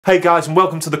Hey guys, and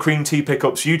welcome to the Cream Tea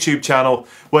Pickups YouTube channel.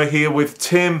 We're here with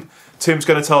Tim. Tim's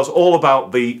going to tell us all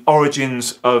about the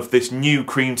origins of this new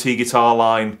Cream Tea guitar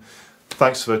line.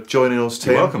 Thanks for joining us,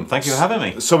 Tim. You're welcome. Thank you for having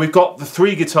me. So we've got the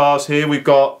three guitars here. We've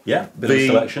got the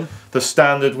selection, the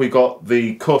standard, we've got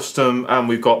the custom, and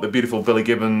we've got the beautiful Billy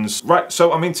Gibbons. Right.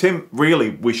 So I mean, Tim,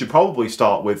 really, we should probably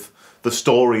start with the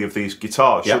story of these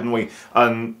guitars, shouldn't we?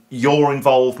 And your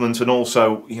involvement, and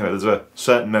also, you know, there's a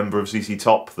certain member of ZZ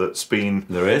Top that's been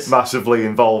massively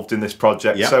involved in this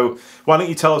project. So why don't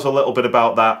you tell us a little bit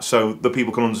about that so the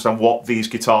people can understand what these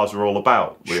guitars are all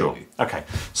about, really? Sure. Okay.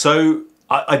 So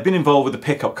I've been involved with a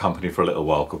pickup company for a little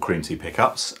while called Cream Tea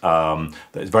Pickups.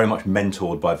 That's very much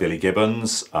mentored by Billy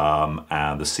Gibbons,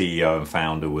 and the CEO and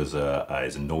founder is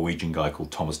a Norwegian guy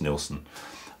called Thomas Nilsen.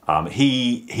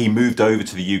 He moved over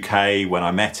to the UK when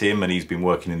I met him, and he's been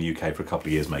working in the UK for a couple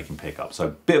of years making pickups, so a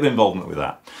bit of involvement with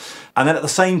that. And then at the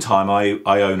same time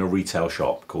I own a retail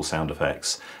shop called Sound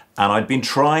Effects, and I'd been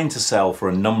trying to sell for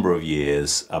a number of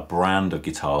years a brand of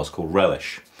guitars called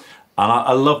Relish. And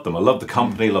I love them. I love the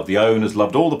company, love the owners,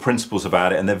 loved all the principles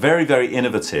about it, and they're very, very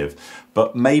innovative,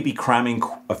 but maybe cramming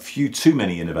a few too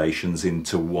many innovations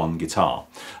into one guitar.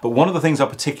 But one of the things I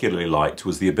particularly liked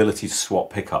was the ability to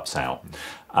swap pickups out.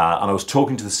 And I was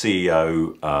talking to the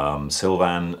CEO,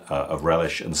 Sylvan of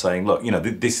Relish, and saying, look, you know,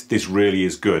 this really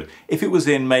is good. If it was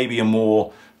in maybe a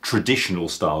more traditional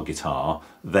style guitar,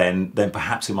 then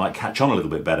perhaps it might catch on a little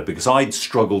bit better, because I'd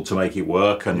struggled to make it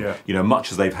work, and you know,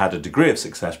 much as they've had a degree of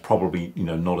success, probably, you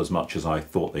know, not as much as I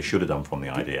thought they should have done from the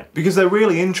idea. Because they're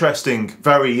really interesting,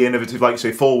 very innovative, like you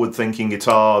say, forward-thinking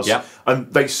guitars,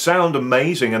 and they sound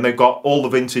amazing, and they've got all the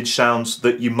vintage sounds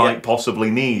that you might possibly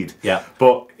need.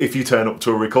 But if you turn up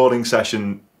to a recording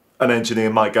session, an engineer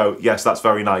might go, yes, that's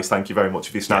very nice, thank you very much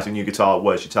for your snazzy new guitar,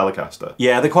 where's your Telecaster?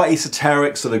 Yeah, they're quite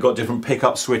esoteric, so they've got different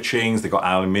pickup switchings, they've got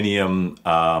aluminium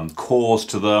cores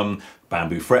to them,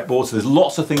 bamboo fretboards, so there's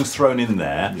lots of things thrown in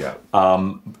there.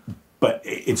 But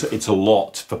it's a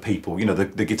lot for people. You know,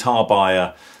 the guitar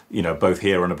buyer, you know, both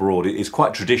here and abroad, is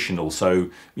quite traditional, so,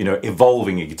 you know,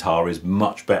 evolving a guitar is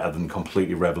much better than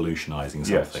completely revolutionising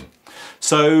something.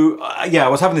 So yeah, I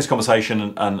was having this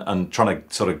conversation and trying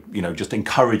to sort of, you know, just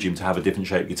encourage him to have a different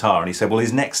shaped guitar, and he said, well,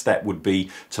 his next step would be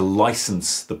to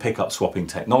license the pickup swapping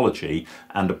technology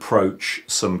and approach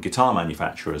some guitar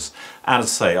manufacturers. And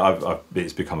as I say,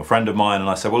 it's become a friend of mine, and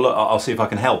I said, well, look, I'll see if I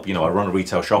can help. You know, I run a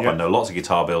retail shop, I know lots of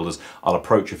guitar builders, I'll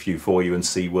approach a few for you and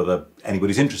see whether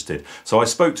anybody's interested. So I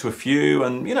spoke to a few,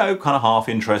 and, you know, kind of half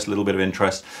interest, a little bit of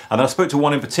interest, and then I spoke to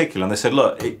one in particular, and they said,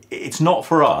 look, it's not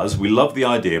for us, we love the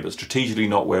idea, but strategically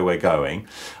not where we're going,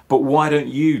 but why don't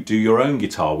you do your own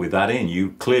guitar with that in? You're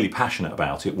clearly passionate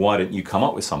about it, why don't you come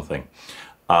up with something?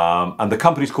 And the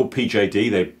company's called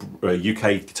PJD, they're a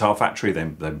UK guitar factory, they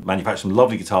manufacture some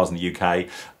lovely guitars in the UK,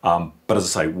 but as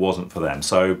I say, it wasn't for them.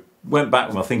 So went back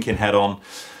with my thinking head on,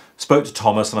 spoke to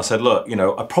Thomas, and I said, look, you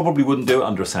know, I probably wouldn't do it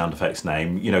under a Sound Effects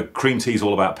name. You know, Cream Tea's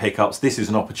all about pickups. This is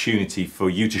an opportunity for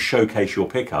you to showcase your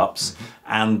pickups,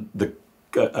 and the,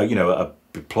 you know, a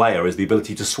player is the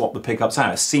ability to swap the pickups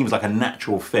out. It seems like a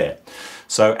natural fit.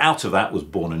 So out of that was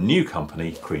born a new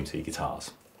company, Cream Tea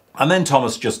Guitars. And then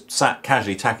Thomas just sat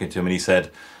casually talking to him, and he said,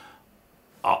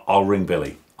 I'll ring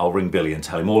Billy. I'll ring Billy and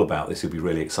tell him all about this. He'll be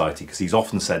really excited, because he's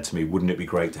often said to me, wouldn't it be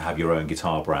great to have your own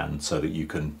guitar brand so that you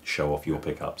can show off your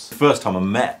pickups? The first time I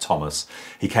met Thomas,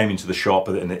 he came into the shop,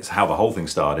 and it's how the whole thing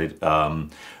started,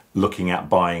 looking at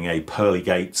buying a Pearly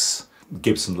Gates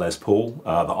Gibson Les Paul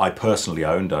that I personally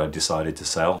owned, I decided to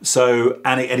sell. So,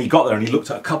 and he got there and he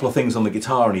looked at a couple of things on the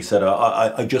guitar, and he said,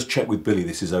 I just checked with Billy,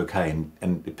 this is okay.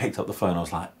 And he picked up the phone, I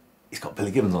was like, he's got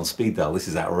Billy Gibbons on speed dial, this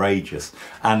is outrageous.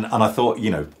 And I thought, you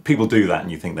know, people do that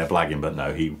and you think they're blagging, but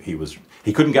no, he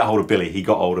couldn't get hold of Billy, he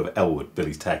got hold of Elwood,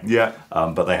 Billy's tech.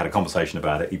 But they had a conversation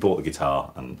about it, he bought the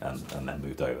guitar and then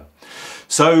moved over.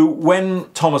 So when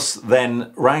Thomas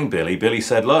then rang Billy, Billy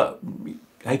said, look,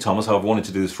 hey Thomas, I've wanted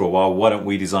to do this for a while, why don't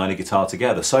we design a guitar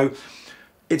together? So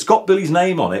it's got Billy's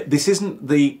name on it. This isn't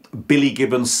the Billy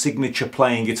Gibbons signature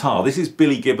playing guitar. This is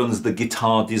Billy Gibbons, the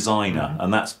guitar designer,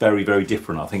 and that's very, very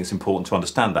different. I think it's important to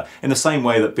understand that. In the same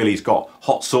way that Billy's got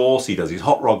Hot Sauce, he does his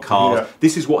hot rod cars,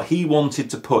 this is what he wanted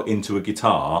to put into a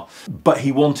guitar, but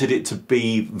he wanted it to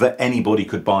be that anybody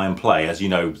could buy and play. As you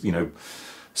know,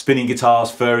 spinning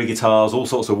guitars, furry guitars, all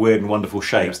sorts of weird and wonderful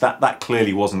shapes. That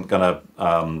clearly wasn't gonna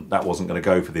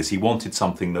go for this. He wanted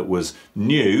something that was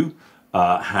new,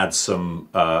 had some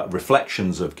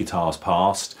reflections of guitars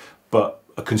past, but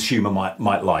a consumer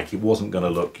might like. It wasn't going to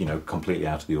look, you know, completely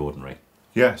out of the ordinary.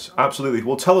 Yes, absolutely.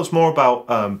 Well, tell us more about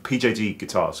PJD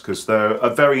Guitars, because they're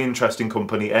a very interesting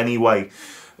company anyway.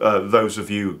 those of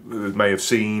you who may have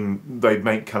seen, they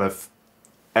make kind of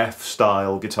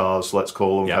F-style guitars, let's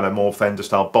call them, kind of more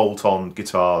Fender-style bolt-on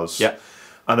guitars. Yeah.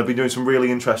 And I've been doing some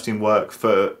really interesting work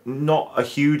for not a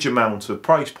huge amount of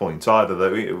price point either.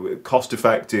 They're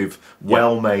cost-effective,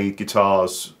 well-made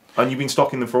guitars, and you've been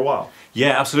stocking them for a while.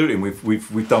 Yeah, absolutely. And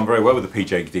we've done very well with the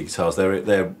PJD guitars.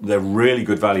 They're really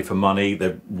good value for money.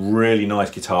 They're really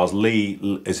nice guitars.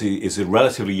 Lee is a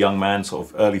relatively young man, sort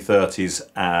of early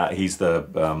 30s. He's the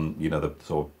the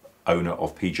sort of owner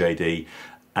of PJD.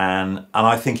 And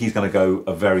I think he's going to go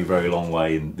a very, very long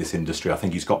way in this industry. I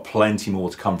think he's got plenty more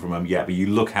to come from him yet. But you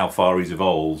look how far he's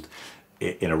evolved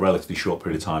in a relatively short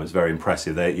period of time. It's very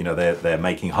impressive. They're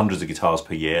making hundreds of guitars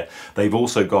per year. They've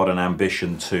also got an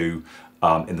ambition to,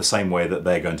 in the same way that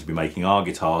they're going to be making our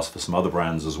guitars for some other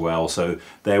brands as well. So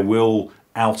there will,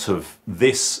 out of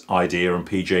this idea and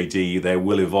PJD, there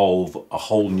will evolve a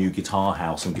whole new guitar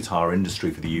house and guitar industry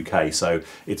for the UK. So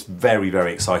it's very,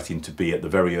 very exciting to be at the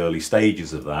very early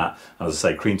stages of that. And as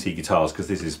I say, Cream Tea Guitars, because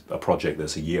this is a project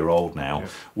that's a year old now,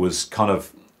 was kind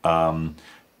of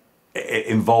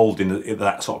involved in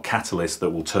that sort of catalyst that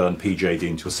will turn PJD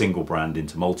into a single brand,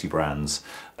 into multi-brands.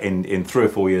 In 3 or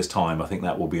 4 years' time, I think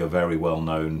that will be a very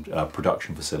well-known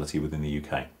production facility within the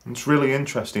UK. It's really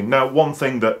interesting. Now, one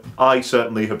thing that I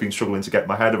certainly have been struggling to get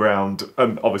my head around,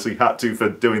 and obviously had to for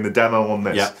doing the demo on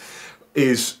this,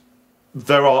 is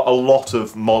there are a lot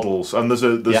of models, and there's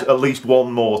at least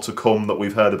one more to come that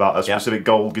we've heard about, a specific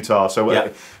gold guitar. So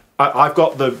I've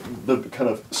got the kind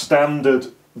of standard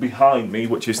behind me,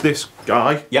 which is this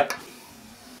guy. Yep.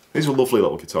 These are lovely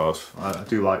little guitars. I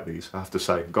do like these, I have to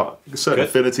say. I've got a certain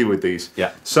affinity with these.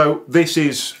 Yeah. So this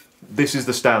is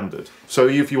the standard. So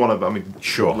if you want to, I mean,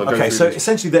 sure. Okay, so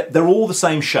essentially they're all the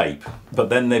same shape, but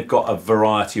then they've got a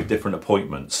variety of different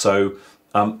appointments. So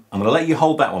I'm going to let you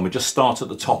hold that one. We'll just start at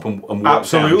the top and work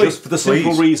down, just for the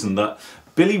simple reason that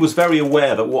Billy was very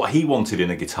aware that what he wanted in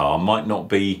a guitar might not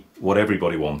be what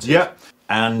everybody wanted. Yeah.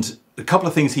 And a couple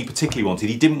of things he particularly wanted.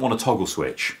 He didn't want a toggle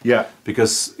switch. Yeah.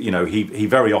 Because, you know, he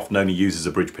very often only uses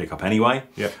a bridge pickup anyway.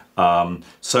 Yeah.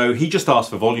 So he just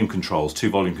asked for volume controls, 2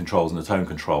 volume controls and a tone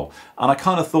control. And I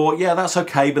kind of thought, yeah, that's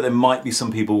okay, but there might be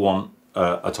some people want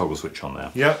a toggle switch on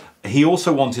there. Yeah. He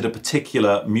also wanted a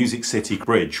particular Music City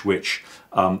bridge, which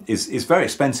is very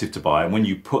expensive to buy. And when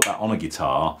you put that on a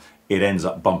guitar, it ends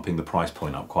up bumping the price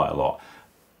point up quite a lot.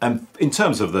 And in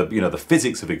terms of the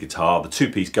physics of a guitar, the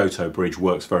 2-piece Goto bridge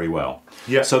works very well.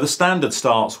 Yeah. So the standard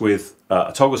starts with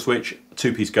a toggle switch, a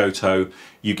 2-piece Goto.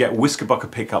 You get Whiskerbucker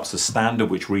pickups as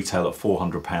standard, which retail at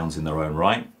 £400 in their own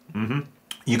right. Mm-hmm.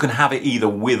 You can have it either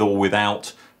with or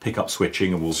without pickup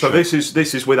switching, and we'll. So this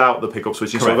is without the pickup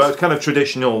switching. Correct. So that's kind of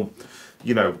traditional,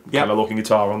 kind of looking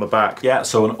guitar on the back. Yeah,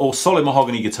 so an all solid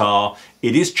mahogany guitar.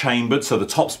 It is chambered, so the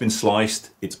top's been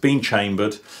sliced. It's been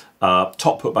chambered.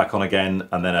 Top put back on again,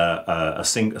 and then a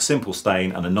simple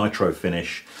stain and a nitro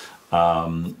finish,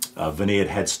 a veneered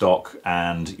headstock,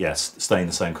 and yes, stain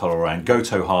the same colour around.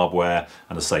 Goto hardware,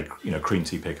 and as I say, Cream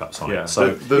Tea pickups on it.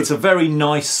 So it's a very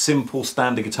nice, simple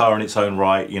standard guitar in its own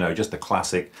right. Just a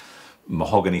classic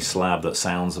mahogany slab that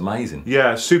sounds amazing.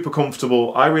 Yeah, super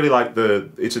comfortable. I really like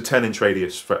it's a 10-inch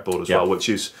radius fretboard as well, which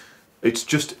is.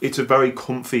 It's a very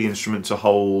comfy instrument to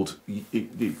hold.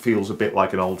 It feels a bit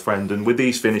like an old friend, and with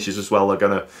these finishes as well, they're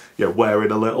gonna wear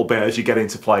it a little bit as you get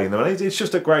into playing them. And it's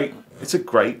just a great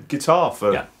guitar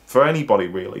for anybody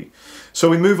really. So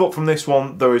we move up from this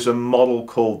one. There is a model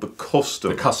called the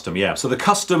Custom. The Custom, yeah. So the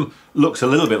Custom looks a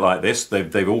little bit like this.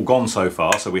 They've all gone so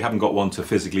far, so we haven't got one to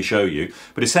physically show you.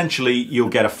 But essentially, you'll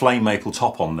get a flame maple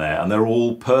top on there, and they're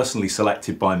all personally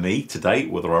selected by me to date,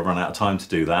 whether I've run out of time to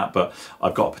do that. But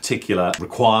I've got a particular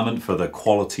requirement for the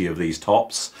quality of these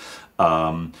tops.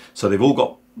 So they've all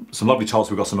got some lovely tops.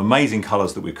 We've got some amazing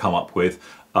colours that we've come up with.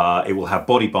 It will have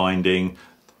body binding.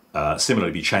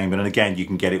 Similarly be chambered, and again you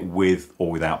can get it with or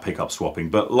without pickup swapping,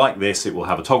 but like this it will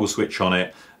have a toggle switch on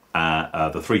it,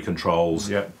 the 3 controls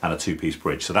and a 2-piece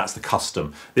bridge. So that's the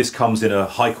Custom. This comes in a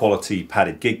high quality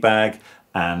padded gig bag,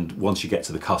 and once you get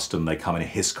to the Custom they come in a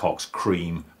Hiscox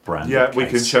cream brand. Yeah, we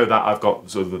can show that. I've got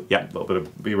sort of a little bit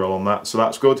of B-roll on that, so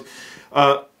that's good.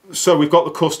 So we've got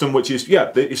the Custom, which is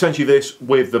essentially this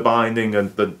with the binding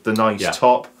and the nice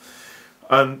top.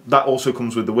 And that also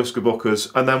comes with the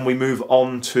Whiskerbuckers, and then we move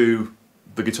on to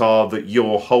the guitar that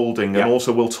you're holding, and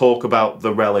also we'll talk about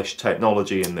the Relish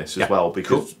technology in this as well,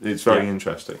 because it's very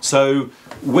interesting. So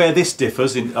where this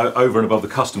differs over and above the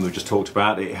Custom we've just talked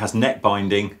about, it has neck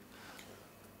binding,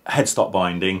 headstock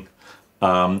binding,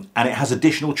 and it has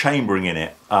additional chambering in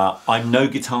it. I'm no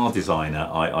guitar designer,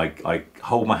 I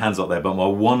hold my hands up there, but my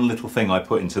one little thing I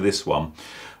put into this one,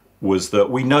 was that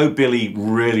we know Billy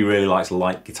really likes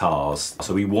light guitars,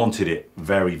 so we wanted it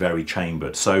very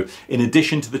chambered. So in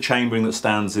addition to the chambering that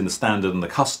stands in the standard and the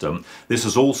custom, this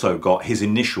has also got his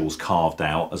initials carved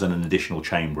out as an additional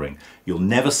chambering. You'll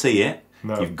never see it.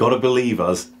 No. You've got to believe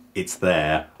us, it's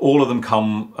there. All of them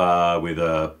come with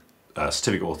a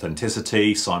certificate of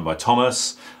authenticity signed by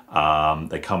Thomas.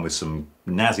 They come with some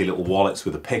snazzy little wallets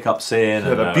with the pickups in.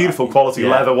 Yeah, the beautiful quality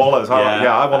leather wallets.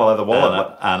 Yeah, I want a leather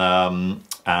wallet.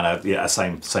 Yeah,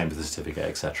 same for the certificate,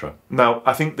 etc. Now,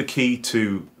 I think the key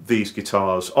to these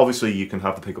guitars, obviously you can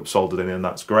have the pickups soldered in and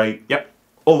that's great. Yep.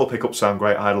 All the pickups sound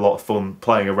great. I had a lot of fun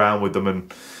playing around with them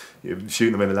and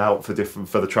shooting them in and out for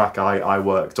the track I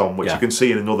worked on, which you can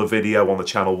see in another video on the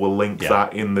channel. We'll link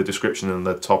that in the description in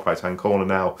the top right hand corner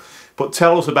now. But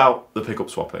tell us about the pickup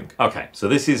swapping. Okay, so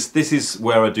this is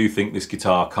where I do think this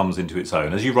guitar comes into its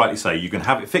own. As you rightly say, you can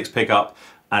have it fixed pickup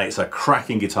and it's a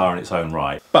cracking guitar in its own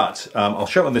right. But I'll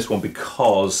show on this one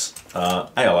because A,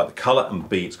 I like the colour, and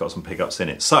B, it's got some pickups in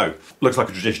it. So, looks like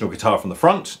a traditional guitar from the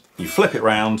front. You flip it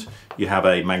round, you have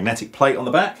a magnetic plate on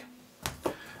the back,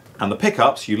 and the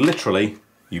pickups, you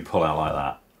pull out like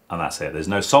that, and that's it. There's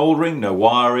no soldering, no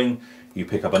wiring. You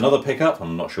pick up another pickup.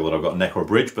 I'm not sure whether I've got a neck or a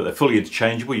bridge, but they're fully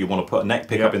interchangeable. You want to put a neck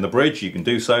pickup in the bridge, you can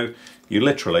do so. You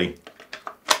literally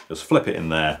just flip it in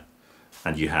there,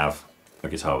 and you have a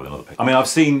guitar with another pickup. I mean, I've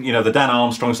seen, you know, the Dan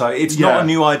Armstrong side. It's not a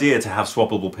new idea to have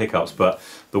swappable pickups, but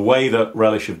the way that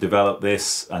Relish have developed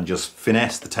this and just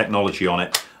finessed the technology on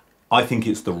it, I think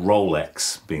it's the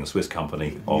Rolex, being a Swiss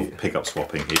company, of pickup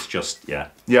swapping. It's just, Yeah,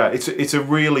 it's a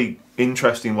really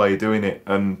interesting way of doing it.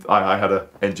 And I had an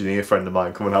engineer friend of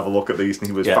mine come and have a look at these, and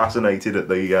he was fascinated at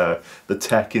the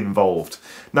tech involved.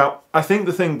 Now, I think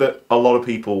the thing that a lot of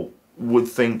people would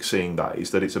think seeing that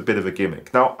is that it's a bit of a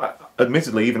gimmick. Now,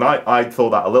 admittedly, even I thought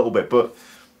that a little bit, but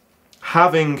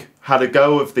having had a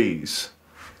go of these,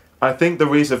 I think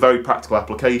there is a very practical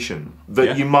application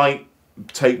that you might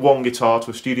take one guitar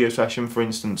to a studio session, for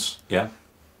instance. Yeah.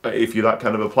 If you're that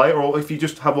kind of a player, or if you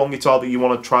just have one guitar that you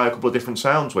want to try a couple of different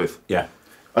sounds with. Yeah.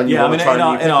 And I mean,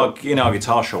 in our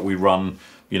guitar shop, we run,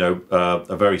 you know,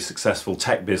 a very successful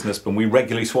tech business, but we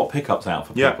regularly swap pickups out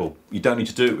for people. You don't need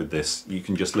to do it with this. You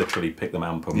can just literally pick them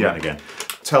out and put them in again.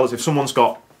 Tell us, if someone's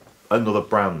got another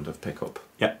brand of pickup,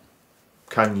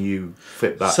 can you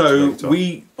fit that? So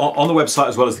we, on the website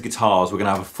as well as the guitars, we're going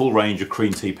to have a full range of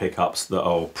cream tea pickups that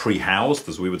are pre-housed,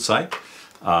 as we would say.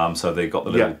 So they've got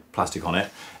the little plastic on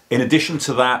it. In addition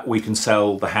to that, we can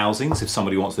sell the housings if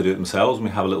somebody wants to do it themselves, and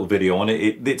we have a little video on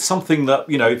it. It's something that,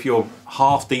 you know, if you're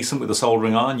half decent with a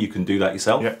soldering iron, you can do that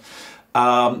yourself.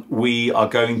 We are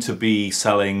going to be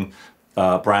selling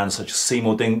brands such as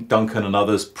Seymour Duncan and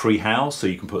others pre-housed, so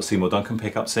you can put Seymour Duncan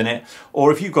pickups in it.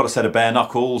 Or if you've got a set of bare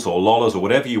knuckles or lollas or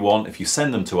whatever you want, if you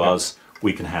send them to us,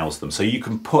 we can house them. So you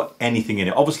can put anything in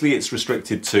it. Obviously it's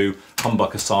restricted to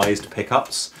humbucker sized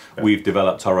pickups. We've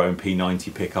developed our own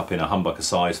P90 pickup in a humbucker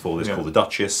size for this called the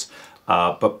Duchess.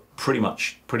 But pretty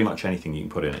much anything you can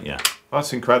put in it,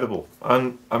 That's incredible.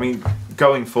 And I mean,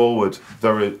 going forward,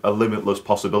 there are limitless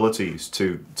possibilities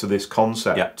to this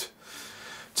concept.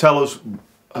 Tell us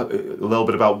a little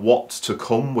bit about what's to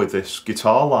come with this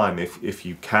guitar line, if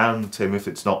you can, Tim, if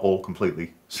it's not all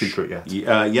completely secret yet.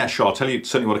 Yeah, sure. I'll tell you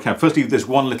certainly what I can. Firstly, there's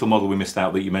one little model we missed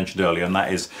out that you mentioned earlier, and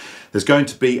that is there's going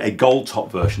to be a gold top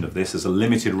version of this. There's a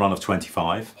limited run of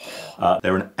 25.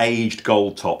 They're an aged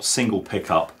gold top single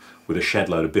pickup with a shed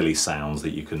load of Billy sounds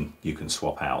that you can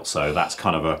swap out. So that's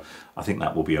kind of I think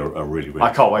that will be a really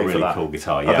I can't wait for that. Cool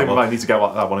guitar. I think we might need to get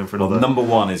that one in for another. Number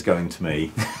one is going to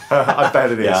me. I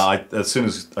bet it is. As soon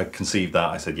as I conceived that,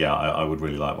 I said, I would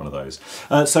really like one of those.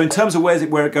 So in terms of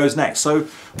where it goes next, so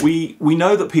we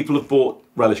know that people have bought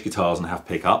Relish guitars and have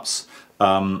pickups.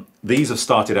 These have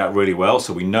started out really well,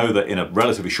 so we know that in a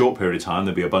relatively short period of time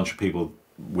there'll be a bunch of people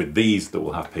with these that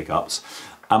will have pickups.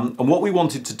 And what we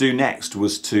wanted to do next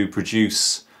was to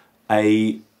produce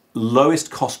a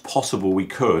lowest cost possible we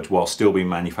could, while still being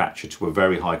manufactured to a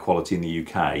very high quality in the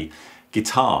UK,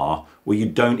 guitar where you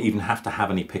don't even have to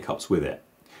have any pickups with it.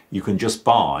 You can just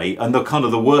buy, and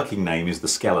the working name is the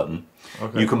Skeleton.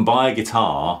 You can buy a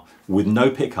guitar with no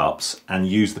pickups and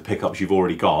use the pickups you've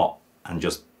already got and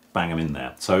just bang them in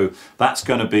there. So that's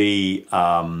going to be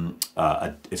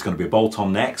it's going to be a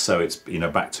bolt-on neck, so it's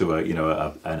back to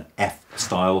an F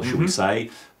style, should we say,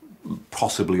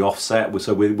 possibly offset.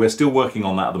 So we're still working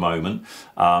on that at the moment,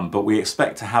 but we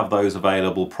expect to have those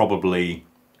available probably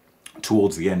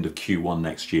towards the end of Q1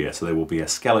 next year. So there will be a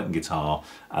Skeleton guitar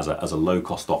as a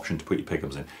low-cost option to put your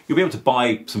pickups in. You'll be able to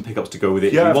buy some pickups to go with it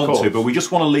if you want to, but we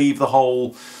just want to leave the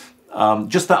whole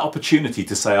just that opportunity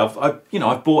to say,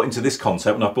 I've bought into this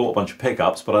concept and I've bought a bunch of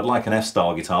pickups, but I'd like an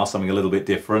F-style guitar, something a little bit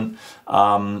different.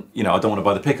 I don't want to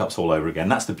buy the pickups all over again.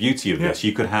 That's the beauty of this.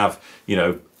 You could have,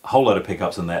 a whole load of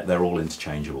pickups and they're all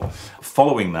interchangeable.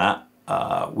 Following that,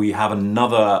 we have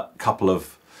another couple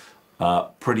of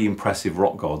pretty impressive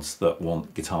rock gods that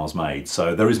want guitars made.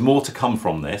 So there is more to come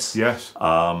from this. Yes.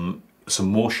 Some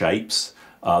more shapes.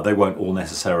 They won't all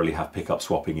necessarily have pickup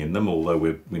swapping in them, although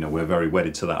we're very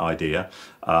wedded to that idea.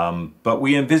 But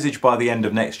we envisage by the end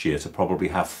of next year to probably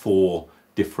have 4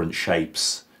 different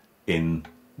shapes in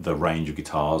the range of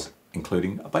guitars,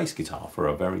 including a bass guitar for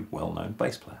a very well-known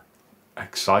bass player.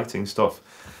 Exciting stuff.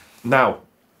 Now,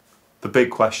 the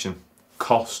big question: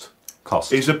 cost.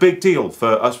 Cost is a big deal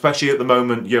for, especially at the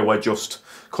moment. We're just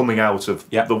coming out of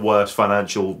the worst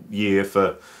financial year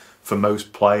for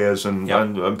most players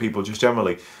and people just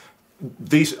generally.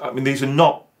 These are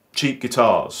not cheap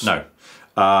guitars. No.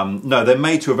 No, they're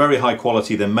made to a very high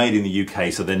quality. They're made in the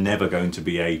UK, so they're never going to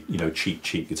be a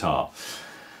cheap guitar.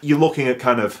 You're looking at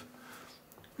kind of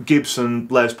Gibson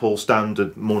Les Paul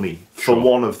standard money for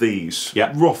one of these,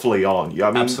 roughly, aren't you?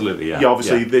 Absolutely, yeah.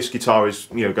 Obviously, this guitar is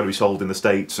going to be sold in the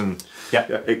States and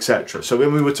etc. So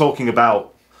when we were talking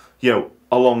about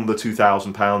along the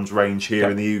 £2,000 range here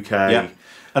in the UK,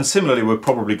 and similarly, we're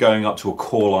probably going up to a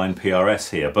core line PRS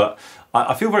here. But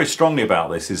I feel very strongly about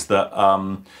this: is that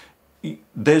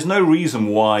there's no reason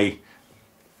why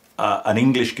an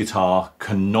English guitar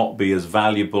cannot be as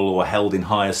valuable or held in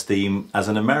high esteem as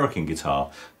an American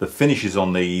guitar. The finishes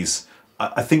on these,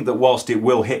 I think that whilst it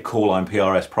will hit core line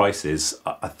PRS prices,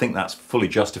 I think that's fully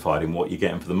justified in what you're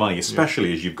getting for the money,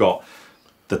 especially as you've got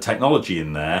the technology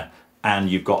in there and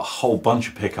you've got a whole bunch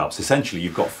of pickups. Essentially,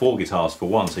 you've got 4 guitars for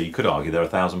one, so you could argue they're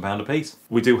 £1,000 a piece.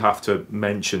 We do have to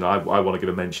mention, I want to give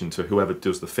a mention to whoever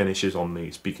does the finishes on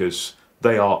these, because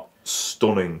they are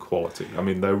stunning quality. I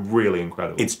mean, they're really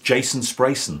incredible. It's Jason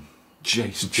Sprayson.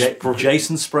 Jason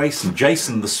Sprayson.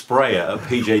 Jason the sprayer at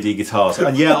PJD Guitars.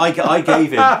 And yeah, I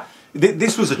gave him...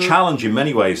 This was a challenge in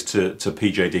many ways to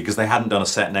PJD, because they hadn't done a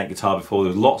set neck guitar before. There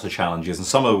was lots of challenges, and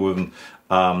some of them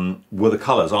were the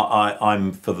colours.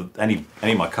 I'm for any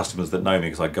of my customers that know me,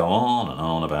 because I go on and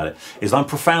on about it, is I'm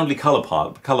profoundly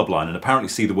colourblind and apparently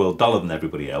see the world duller than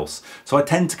everybody else. So I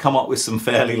tend to come up with some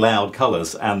fairly loud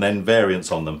colours and then variants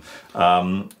on them.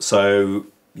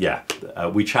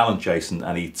 We challenged Jason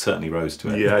and he certainly rose to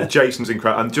it. Yeah, Jason's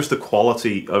incredible. And just the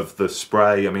quality of the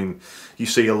spray. I mean, you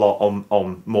see a lot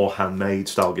on more handmade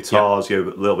style guitars, a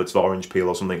little bit of orange peel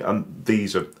or something, and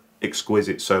these are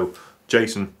exquisite. So,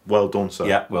 Jason, well done, sir.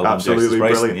 Yeah, well done, absolutely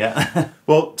brilliant. Yeah.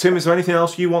 Well, Tim, is there anything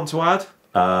else you want to add?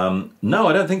 No,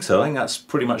 I don't think so. I think that's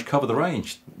pretty much covered the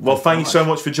range. Well, thank you so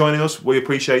much for joining us. We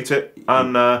appreciate it.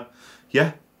 And,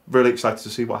 really excited to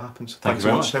see what happens. Thanks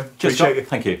so much, Tim. Appreciate it.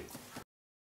 Thank you.